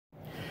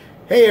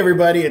Hey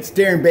everybody, it's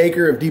Daren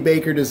Baker of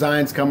D-Baker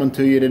Designs coming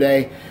to you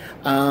today.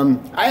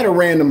 I had a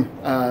random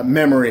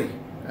memory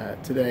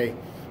today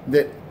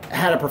that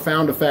had a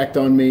profound effect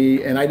on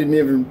me, and I didn't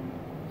even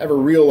ever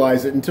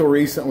realize it until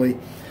recently.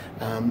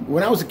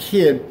 When I was a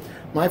kid,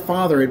 my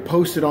father had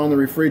posted on the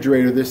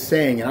refrigerator this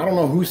saying, and I don't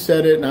know who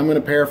said it, and I'm going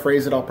to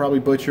paraphrase it, I'll probably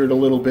butcher it a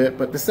little bit,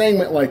 but the saying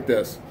went like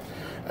this: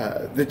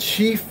 the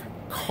chief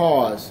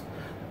cause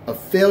of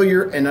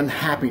failure and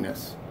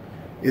unhappiness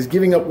is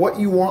giving up what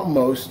you want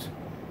most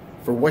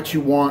for what you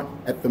want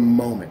at the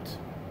moment.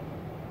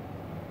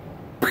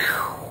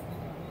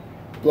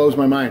 Blows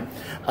my mind.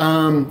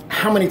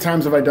 How many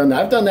times have I done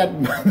that? I've done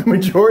that the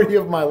majority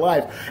of my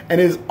life, and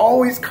it's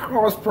always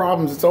caused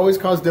problems. It's always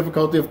caused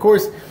difficulty. Of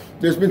course,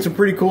 there's been some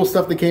pretty cool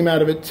stuff that came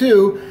out of it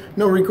too.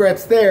 No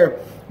regrets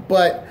there.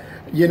 But,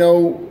 you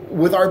know,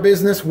 with our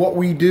business, what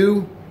we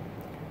do,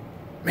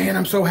 man,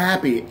 I'm so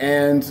happy.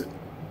 And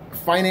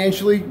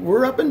financially,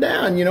 we're up and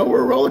down. You know, we're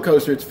a roller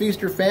coaster. It's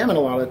feast or famine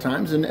a lot of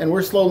times, and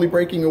we're slowly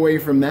breaking away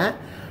from that.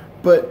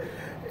 But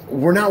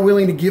we're not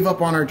willing to give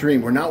up on our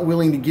dream. We're not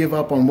willing to give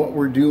up on what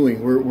we're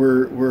doing.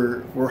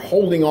 We're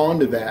holding on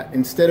to that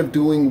instead of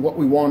doing what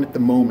we want at the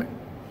moment.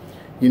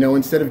 You know,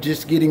 instead of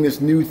just getting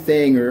this new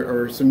thing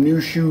or some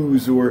new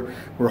shoes, or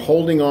we're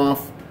holding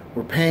off.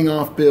 We're paying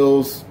off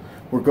bills.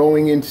 We're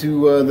going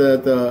into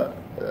the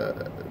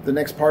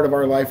next part of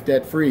our life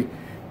debt free,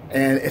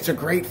 and it's a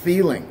great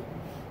feeling.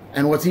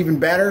 And what's even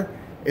better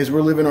is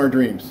we're living our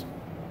dreams.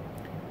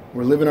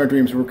 We're living our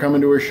dreams. We're coming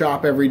to our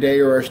shop every day,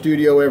 or our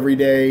studio every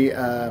day.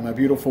 My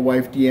beautiful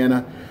wife,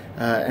 Deanna,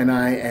 and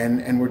I,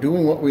 and we're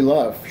doing what we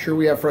love. Sure,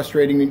 we have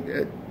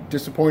frustrating,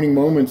 disappointing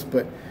moments,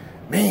 but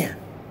man,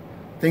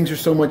 things are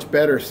so much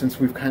better since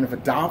we've kind of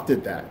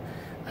adopted that.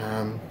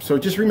 So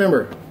just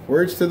remember,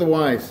 words to the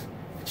wise: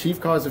 the chief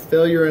cause of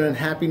failure and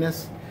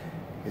unhappiness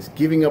is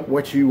giving up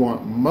what you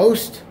want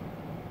most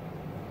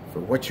for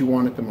what you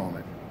want at the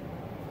moment.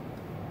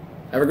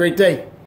 Have a great day.